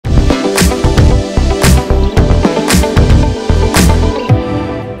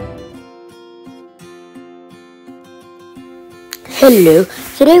Hello,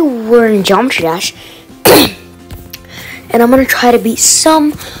 today we're in GeometryDash and I'm gonna try to beat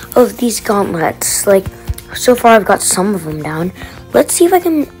some of these gauntlets. Like, so far I've got some of them down. Let's see if I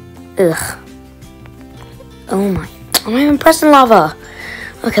can, oh my, I'm not even pressing lava.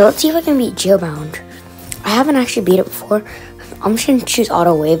 Okay, let's see if I can beat Geobound. I haven't actually beat it before. I'm just gonna choose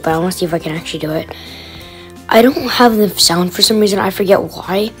auto wave, but I wanna see if I can actually do it. I don't have the sound for some reason, I forget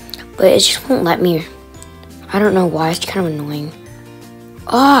why, but it just won't let me. I don't know why, it's kind of annoying.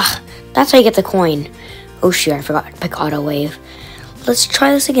 Ah, that's how you get the coin. Oh shoot, I forgot to pick auto wave. Let's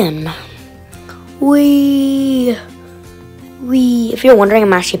try this again. Wee. If you're wondering,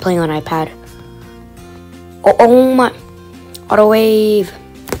 I'm actually playing on iPad. Oh my, auto wave.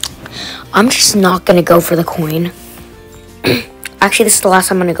 I'm just not gonna go for the coin. Actually, this is the last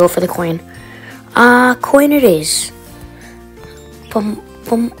time I'm gonna go for the coin. Coin it is.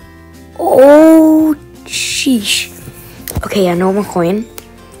 Oh, sheesh. Okay, yeah, no more coin.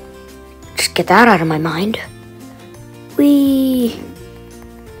 Just get that out of my mind. Whee!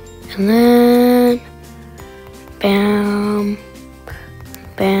 And then, bam,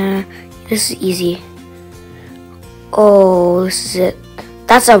 bam. This is easy. Oh, this is it.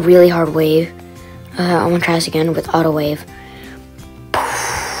 That's a really hard wave. I'm gonna try this again with auto wave.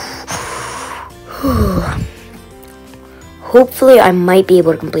 Hopefully, I might be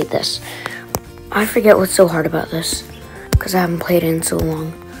able to complete this. I forget what's so hard about this because I haven't played it in so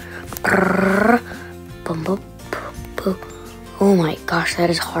long. Oh my gosh,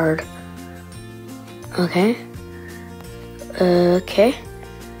 that is hard. Okay. Okay.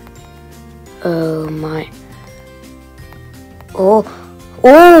 Oh my. Oh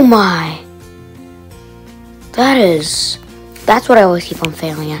my. That's what I always keep on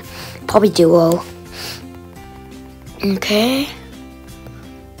failing at. Probably duo. Okay.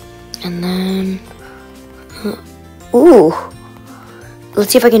 And then, ooh.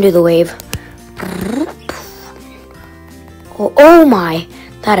 Let's see if I can do the wave. Oh my,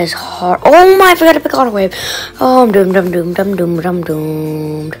 that is hard. Oh my, I forgot to pick auto wave. Oh, I'm doomed.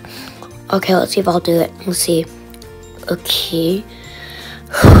 Okay, let's see if I'll do it. Let's see. Okay.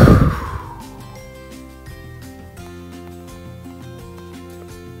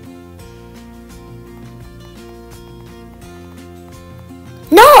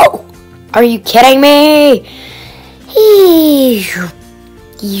 No! Are you kidding me?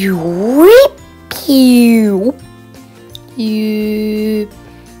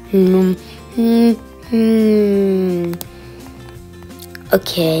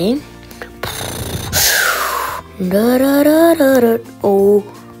 Okay.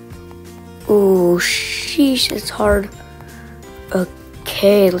 Oh, sheesh, it's hard.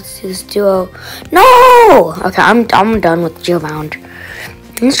 Okay, let's do this duo. No! Okay, I'm done with Geobound.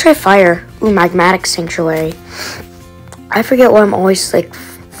 Let's try fire. Ooh, magmatic sanctuary. I forget why I'm always like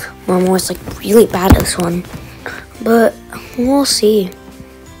really bad at this one, but we'll see.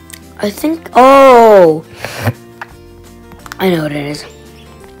 I think, oh, I know what it is.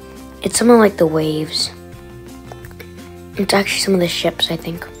 It's something like the waves. It's actually some of the ships, I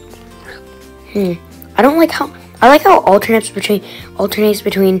think. I don't like how, I like how alternates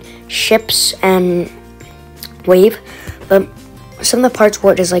between ships and wave, but some of the parts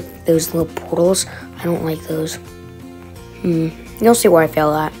where it is like those little portals, I don't like those. You'll see where I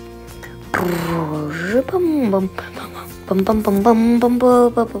fail at.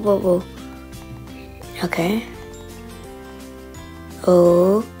 Okay.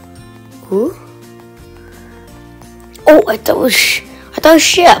 Oh, I thought it was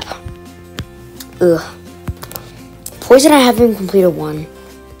ship. Ugh. Poison, I haven't even completed one.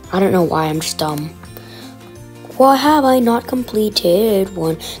 I don't know why. I'm just dumb. Why have I not completed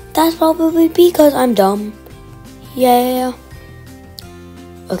one? That's probably because I'm dumb. Yeah.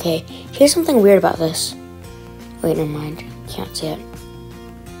 Okay, here's something weird about this. Wait, never mind. Can't see it.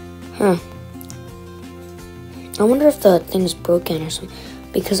 Huh. I wonder if the thing's broken or something.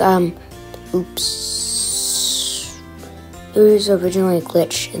 Because, oops. There was originally a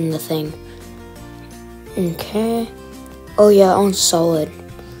glitch in the thing. Okay. Oh yeah, on solid.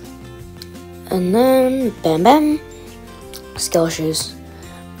 And then, bam, bam. Skill shoes.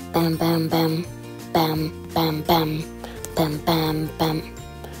 Bam, bam, bam. Bam, bam, bam. Bam, bam, bam.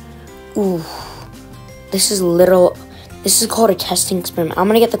 Ooh. This is called a testing experiment. I'm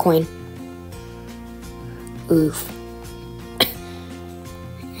gonna get the coin. Oof.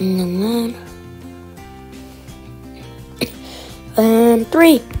 And then, and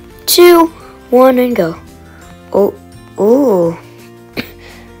 3, 2, 1, and go. Oh.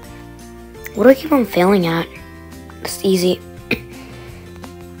 What do I keep on failing at? It's easy.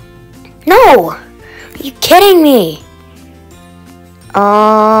 No! Are you kidding me?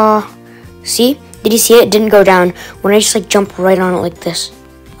 See? Did you see it? It didn't go down. When I just like jump right on it like this.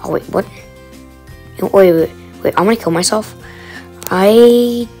 Oh wait, what? Wait, I'm gonna kill myself.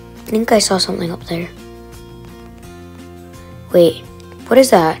 I think I saw something up there. Wait, what is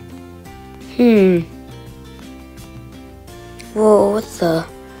that? Whoa, what the?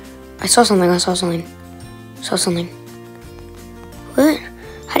 I saw something. What?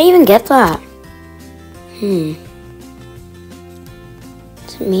 How do you even get that? Is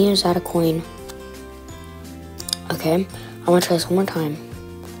it me or is that a coin? Okay, I want to try this one more time.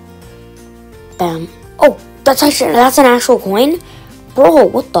 Bam. Oh, that's an actual coin? Bro,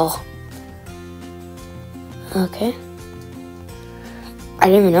 what the? Okay. I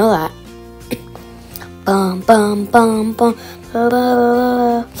didn't even know that. Bum, bum, bum, bum, bum,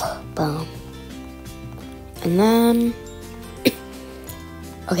 bum, bum. And then...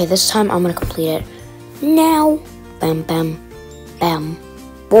 Okay, this time I'm gonna complete it. Now! Bam, bam, bam.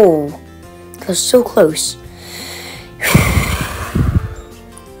 Whoa. That was so close.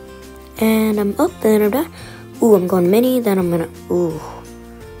 And I'm up, then I'm down. Ooh, I'm going mini, then I'm gonna... Ooh.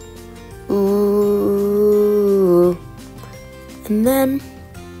 And then...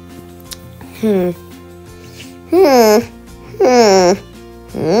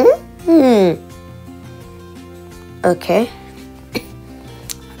 Okay.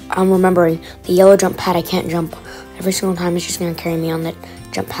 I'm remembering the yellow jump pad I can't jump. Every single time it's just gonna carry me on that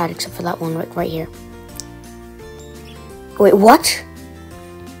jump pad except for that one right here. Wait, what?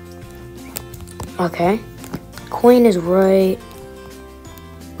 Okay. Coin is right.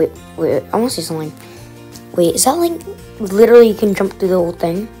 Wait, I wanna see something. Wait, is that like literally you can jump through the whole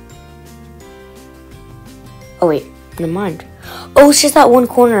thing? Oh wait, never mind. Oh, it's just that one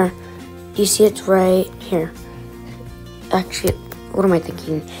corner. Do you see it's right here? Actually, what am I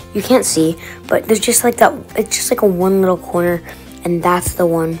thinking? You can't see, but there's just like that. It's just like a one little corner, and that's the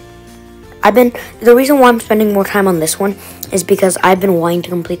one. The reason why I'm spending more time on this one is because I've been wanting to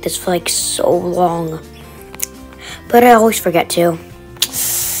complete this for like so long. But I always forget to.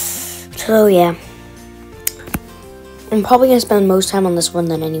 So yeah. I'm probably gonna spend most time on this one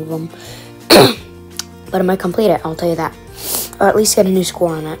than any of them. But I might complete it, I'll tell you that. Or at least get a new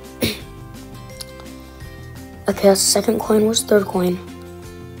score on it. Okay, that's the second coin. What's the third coin?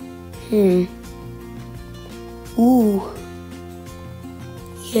 Ooh.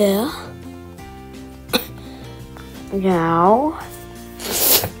 Yeah. Now,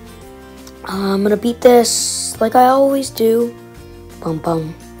 I'm gonna beat this like I always do. Bum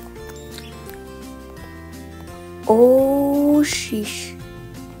bum. Oh, sheesh.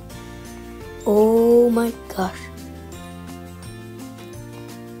 Oh my gosh.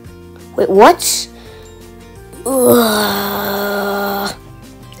 Wait, what? Ugh.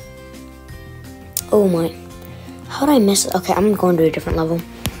 Oh my. How did I miss it? Okay, I'm going to a different level.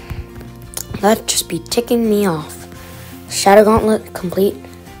 That'd just be ticking me off. Shadow Gauntlet complete.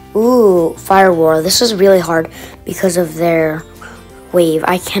 Ooh, Fire Roar. This is really hard because of their wave.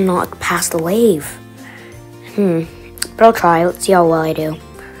 I cannot pass the wave. But I'll try. Let's see how well I do.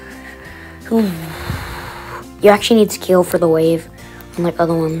 Ooh. You actually need skill for the wave, unlike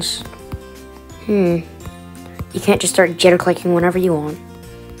other ones. You can't just start jitter clicking whenever you want.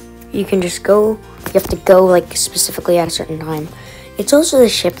 You can just go. You have to go like specifically at a certain time. It's also the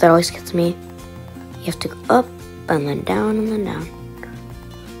ship that always gets me. You have to go up and then down and then down.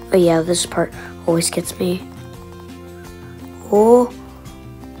 Oh yeah, this part always gets me. Oh.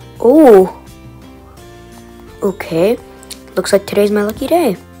 Okay. Looks like today's my lucky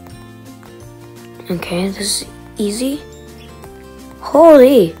day. Okay, this is easy.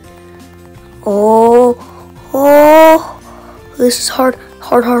 Holy. Oh. This is hard.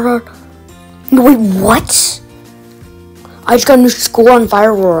 Hard. No, wait, what? I just got a new score on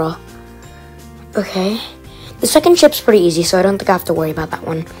Fire Aurora. Okay. The second ship's pretty easy, so I don't think I have to worry about that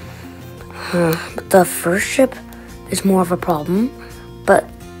one. But the first ship is more of a problem. But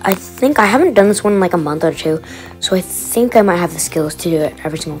I think I haven't done this one in like a month or two, so I think I might have the skills to do it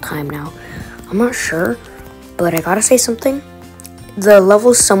every single time now. I'm not sure, but I gotta say something. The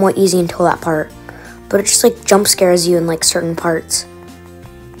level's somewhat easy until that part, but it just like jump scares you in like certain parts.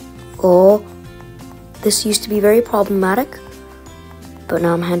 Oh, this used to be very problematic, but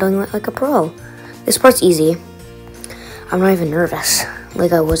now I'm handling it like a pro. This part's easy. I'm not even nervous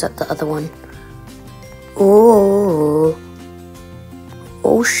like I was at the other one. Oh,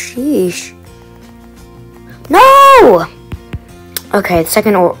 sheesh. No! Okay, the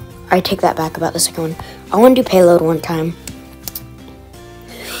second, or I take that back about the second one. I want to do payload one time.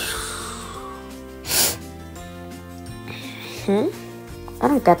 I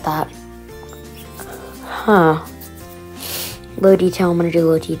don't get that. Low detail, I'm gonna do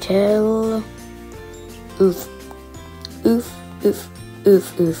low detail. Oof. Oof, oof,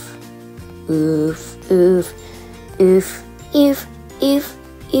 oof, oof. Oof, oof, oof, oof, oof,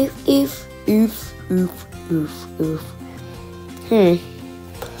 oof, oof, oof, oof, oof, oof.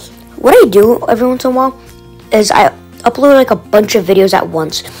 What I do every once in a while is I upload like a bunch of videos at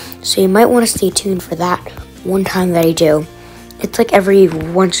once. So you might want to stay tuned for that one time that I do. It's like every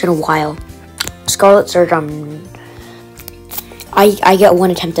once in a while. Scarlet Surge, I get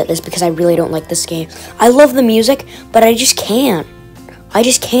one attempt at this because I really don't like this game. I love the music, but I just can't. I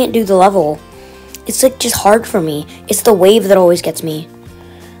just can't do the level. It's like just hard for me. It's the wave that always gets me.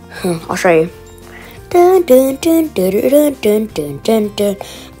 I'll show you. Dun dun dun dun dun dun dun dun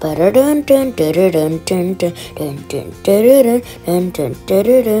dun dun dun dun dun dun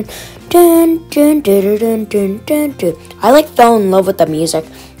dun dun dun dun. I like fell in love with the music.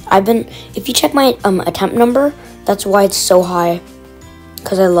 If you check my attempt number, that's why it's so high.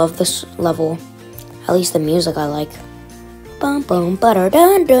 Cause I love this level. At least the music I like. Bum bum butter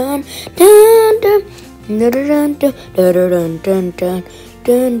dun dun dun dun dun dun dun dun dun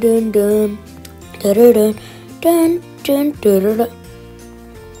dun dun dun. Dun, dun, dun, dun, dun.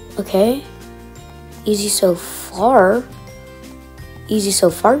 Okay. Easy so far. Easy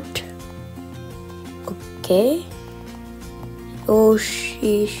so fart. Okay. Oh,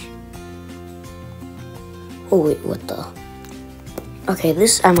 sheesh. Oh, wait, what the? Okay,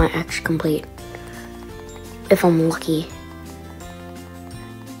 this I might actually complete. If I'm lucky.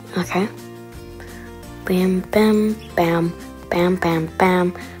 Okay. Bam, bam, bam, bam, bam, bam,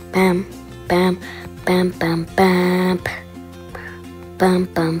 bam. Bam, bam, bam, bam, bam,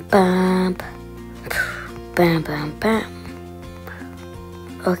 bam, bam, bam, bam, bam.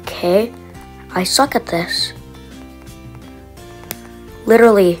 Okay, I suck at this.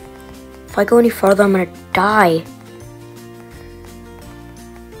 Literally, if I go any farther, I'm gonna die.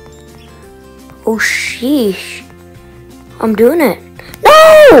 Oh, sheesh. I'm doing it.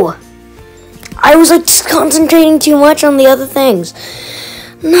 No! I was like concentrating too much on the other things.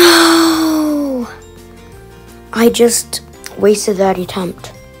 No! I just wasted that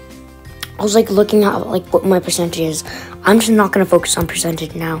attempt. I was like looking at like what my percentage is. I'm just not gonna focus on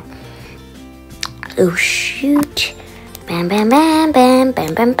percentage now. Oh shoot. Bam bam bam bam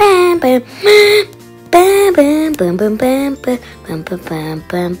bam bam bam bam bam bam bam bam bam bam bam bam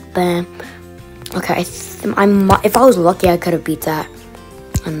bam bam. Okay, if I was lucky I could have beat that.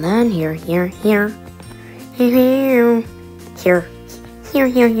 And then here.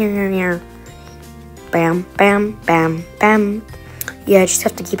 Bam, bam, bam, bam. Yeah, I just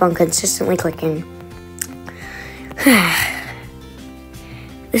have to keep on consistently clicking.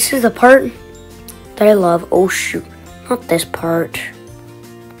 This is the part that I love. Oh shoot, not this part.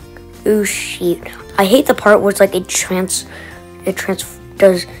 Oh shit. I hate the part where it's like I'll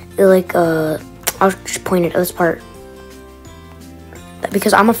just point it at this part.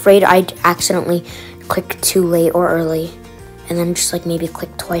 Because I'm afraid I'd accidentally click too late or early. And then just like maybe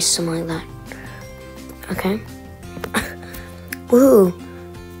click twice, something like that. Okay. Woo.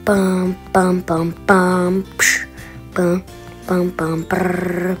 Bum bum bum bum. Psh. Bum bum bum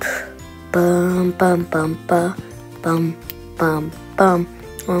brr. Bum bum bum ba. Bum bum bum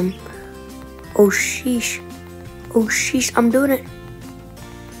Oh sheesh. Oh sheesh. I'm doing it.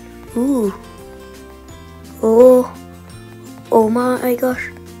 Ooh. Oh. Oh my gosh.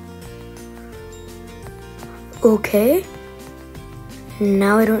 Okay.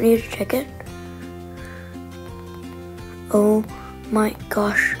 Now I don't need to check it. Oh my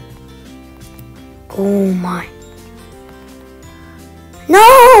gosh. Oh my.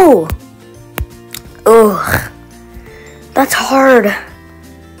 No! Ugh. That's hard.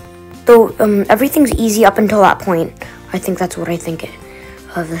 Though everything's easy up until that point. I think that's what I think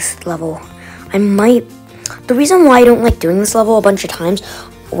of this level. The reason why I don't like doing this level a bunch of times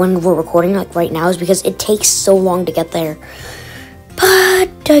when we're recording like right now is because it takes so long to get there.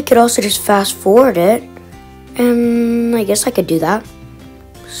 But I could also just fast forward it, and I guess I could do that.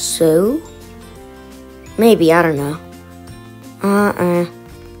 So, maybe, I don't know.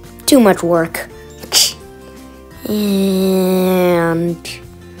 Too much work. And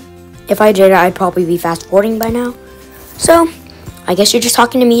if I did it, I'd probably be fast forwarding by now. So, I guess you're just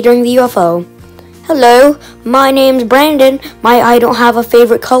talking to me during the UFO. Hello, my name's Brandon. I don't have a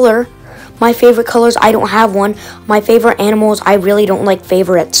favorite color. My favorite colors, I don't have one. My favorite animals, I really don't like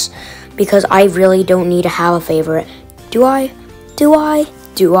favorites. Because I really don't need to have a favorite. Do I?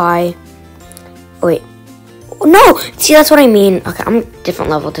 Wait. No! See, that's what I mean. Okay, I'm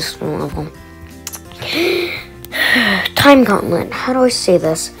different level. This is one level. Time gauntlet. How do I say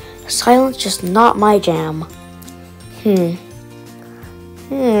this? Silence just not my jam.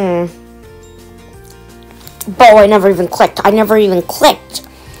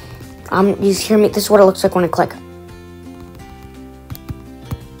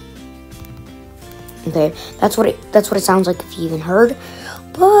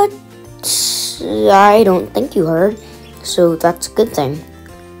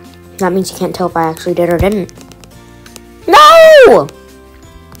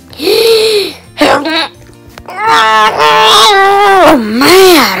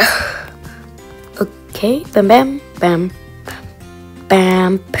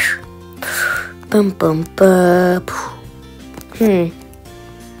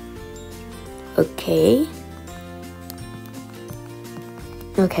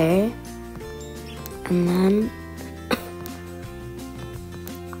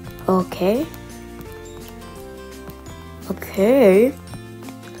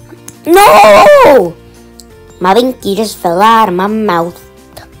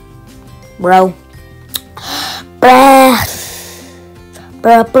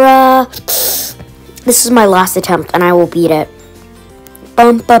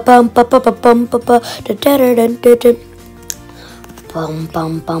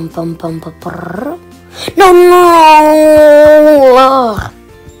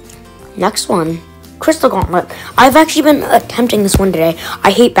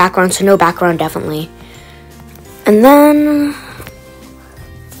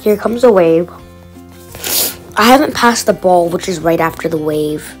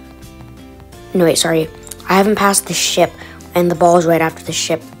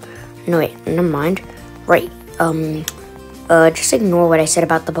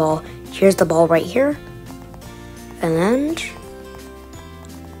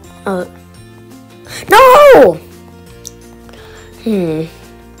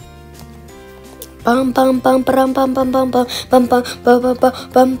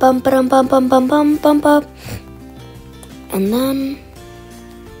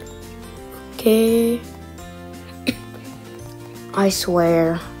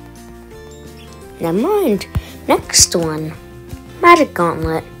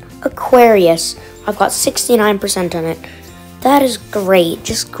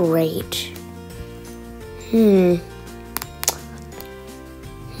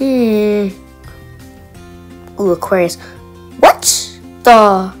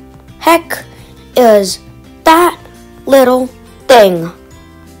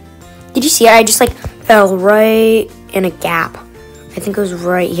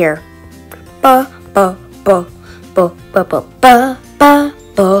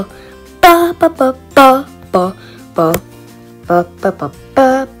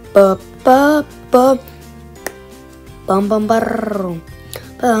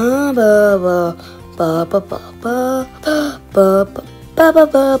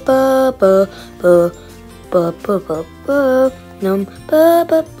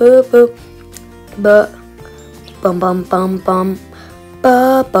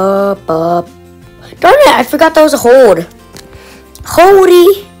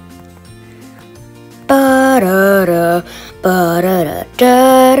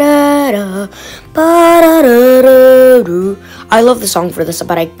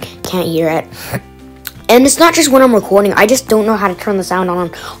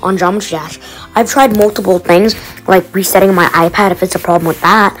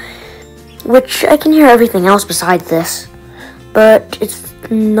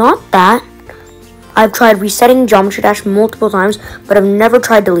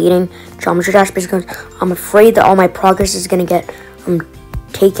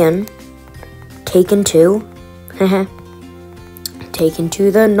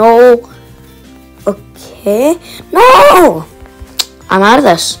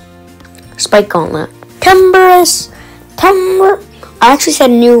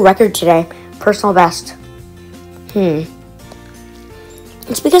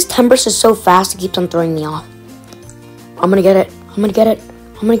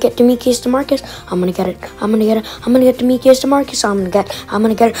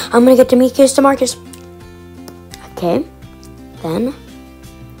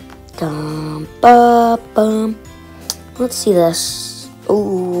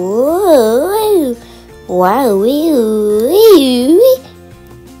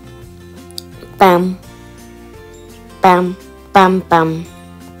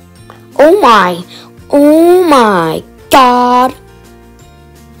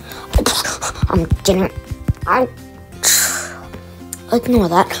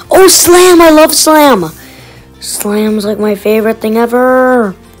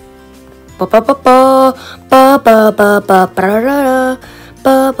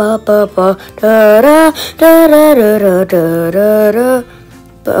 Ba ba ba ba da da da da da da da da.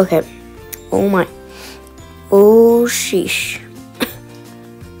 Okay. Oh my. Oh sheesh.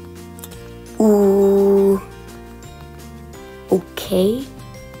 Ooh. Okay.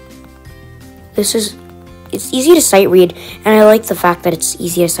 It's easy to sight read, and I like the fact that it's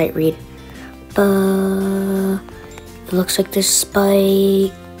easy to sight read. It looks like there's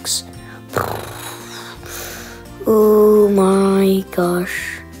spikes. Oh my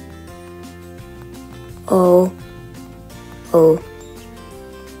gosh. Oh. Oh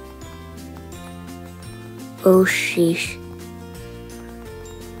sheesh.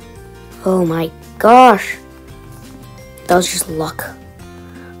 Oh my gosh. That was just luck.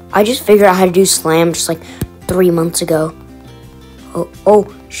 I just figured out how to do slam just like 3 months ago. Oh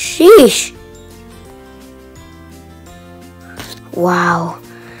sheesh. Wow.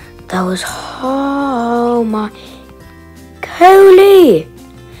 That was, oh my, holy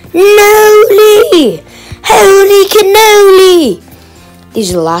cannoli.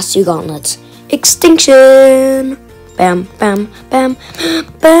 These are the last 2 gauntlets. Extinction. Bam, bam, bam,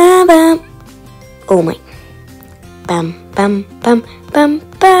 bam, bam. Oh my. Bam, bam, bam, bam,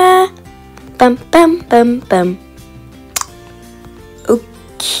 bam, bam, bam, bam, bam.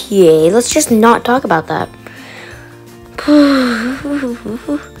 Okay, let's just not talk about that.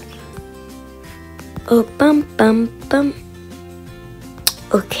 Oh, bum, bum, bum.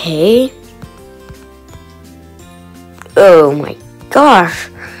 Okay. Oh my gosh.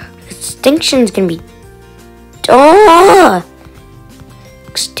 Extinction's gonna be... Oh!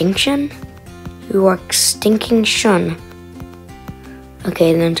 Extinction? You are stinking shun.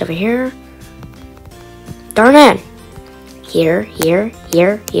 Okay, then it's over here. Darn it! Here, here,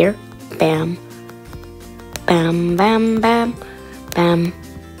 here, here. Bam. Bam, bam, bam. Bam.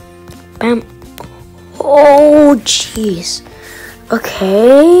 Bam. Oh, jeez.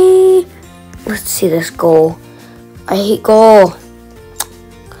 Okay. Let's see this goal. I hate goal.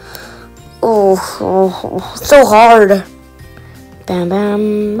 Oh, so hard. Bam,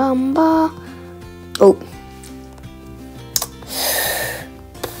 bam, bam, bam. Oh.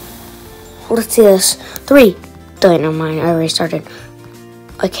 Let's see this. 3. Never mind. I already started.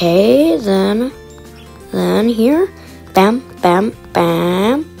 Okay, then here. Bam, bam,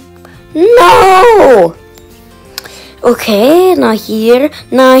 bam. No! Okay, now here,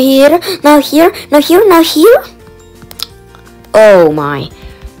 now here, now here, now here, now here. Oh my,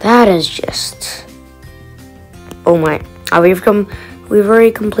 that is just... Oh my, we've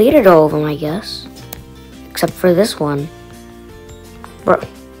already completed all of them, I guess. Except for this one. Bro,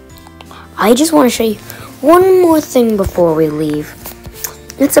 I just want to show you one more thing before we leave.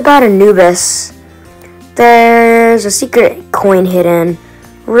 It's about Anubis. There's a secret coin hidden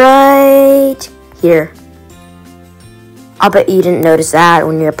right here. I'll bet you didn't notice that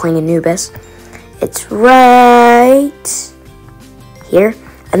when you're playing Anubis. It's right here.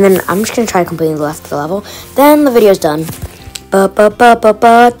 And then I'm just gonna try completing the left of the level. Then the video's done. Ba ba ba ba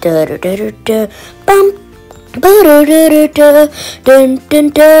ba da da da da da bum ba da da da da dun dun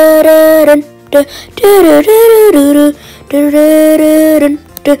da da dun da da da da da da da da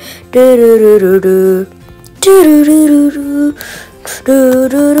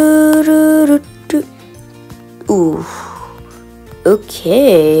da da. Ooh.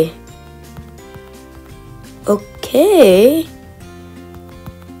 Okay. Okay.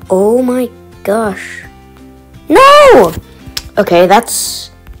 Oh my gosh. No! Okay,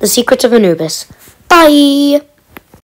 that's the secrets of Anubis. Bye!